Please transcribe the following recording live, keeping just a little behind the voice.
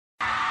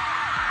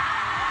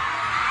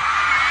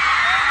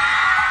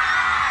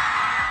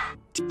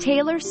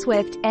Taylor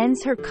Swift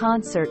ends her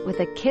concert with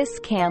a kiss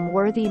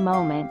cam-worthy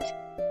moment.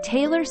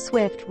 Taylor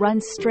Swift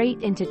runs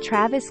straight into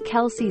Travis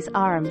Kelce's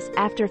arms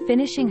after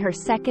finishing her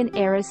second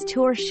Eras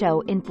Tour show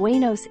in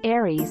Buenos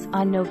Aires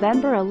on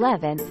November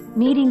 11,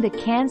 meeting the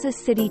Kansas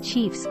City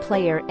Chiefs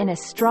player in a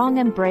strong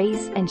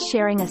embrace and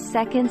sharing a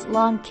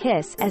seconds-long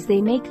kiss as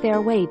they make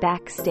their way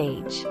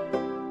backstage.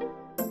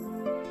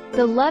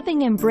 The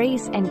loving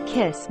embrace and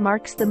kiss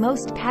marks the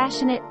most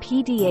passionate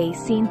PDA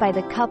seen by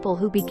the couple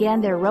who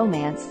began their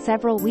romance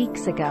several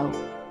weeks ago.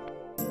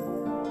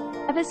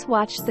 Travis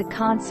watched the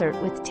concert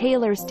with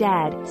Taylor's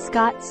dad,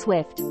 Scott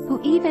Swift,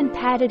 who even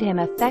patted him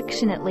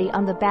affectionately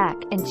on the back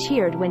and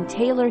cheered when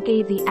Taylor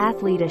gave the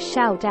athlete a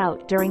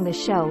shout-out during the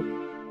show,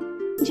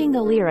 changing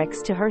the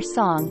lyrics to her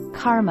song,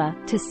 Karma,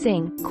 to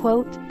sing,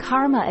 quote,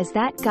 "Karma is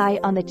that guy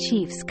on the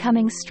Chiefs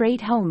coming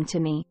straight home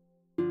to me."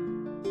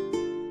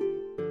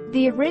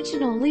 The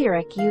original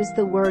lyric used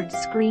the word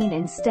screen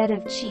instead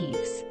of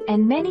Chiefs,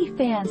 and many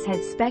fans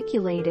had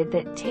speculated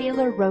that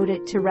Taylor wrote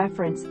it to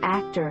reference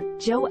actor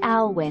Joe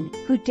Alwyn,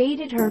 who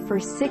dated her for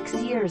 6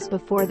 years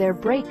before their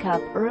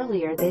breakup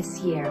earlier this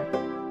year.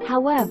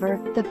 However,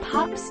 the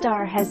pop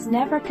star has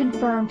never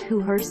confirmed who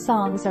her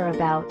songs are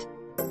about.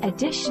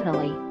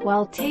 Additionally,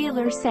 while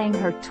Taylor sang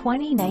her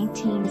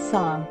 2019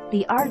 song,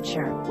 The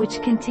Archer,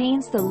 which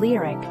contains the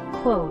lyric,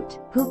 quote,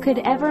 "Who could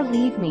ever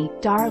leave me,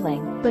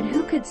 darling, but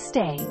who could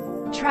stay?"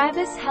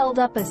 Travis held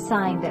up a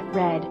sign that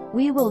read,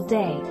 "We will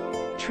day."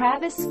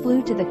 Travis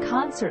flew to the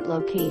concert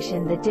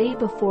location the day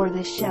before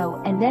the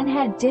show and then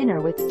had dinner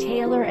with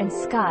Taylor and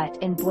Scott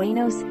in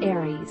Buenos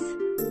Aires.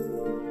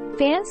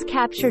 Fans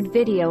captured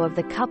video of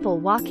the couple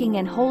walking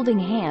and holding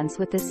hands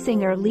with the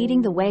singer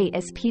leading the way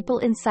as people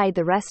inside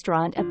the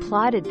restaurant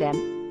applauded them.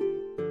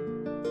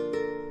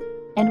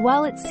 And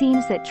while it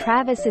seems that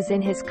Travis is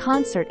in his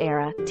concert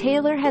era,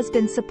 Taylor has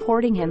been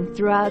supporting him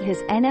throughout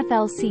his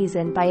NFL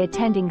season by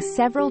attending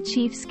several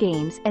Chiefs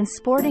games and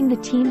sporting the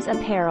team's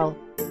apparel.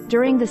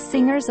 During the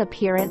singer's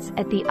appearance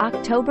at the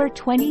October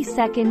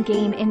 22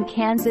 game in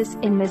Kansas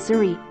in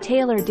Missouri,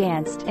 Taylor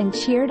danced and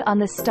cheered on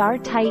the star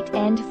tight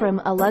end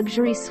from a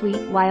luxury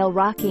suite while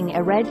rocking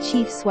a red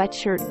Chiefs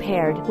sweatshirt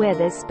paired with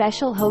a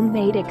special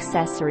homemade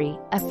accessory,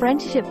 a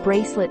friendship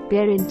bracelet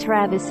bearing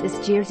Travis's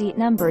jersey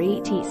number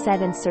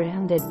 87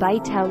 surrounded by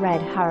two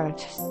red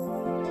hearts.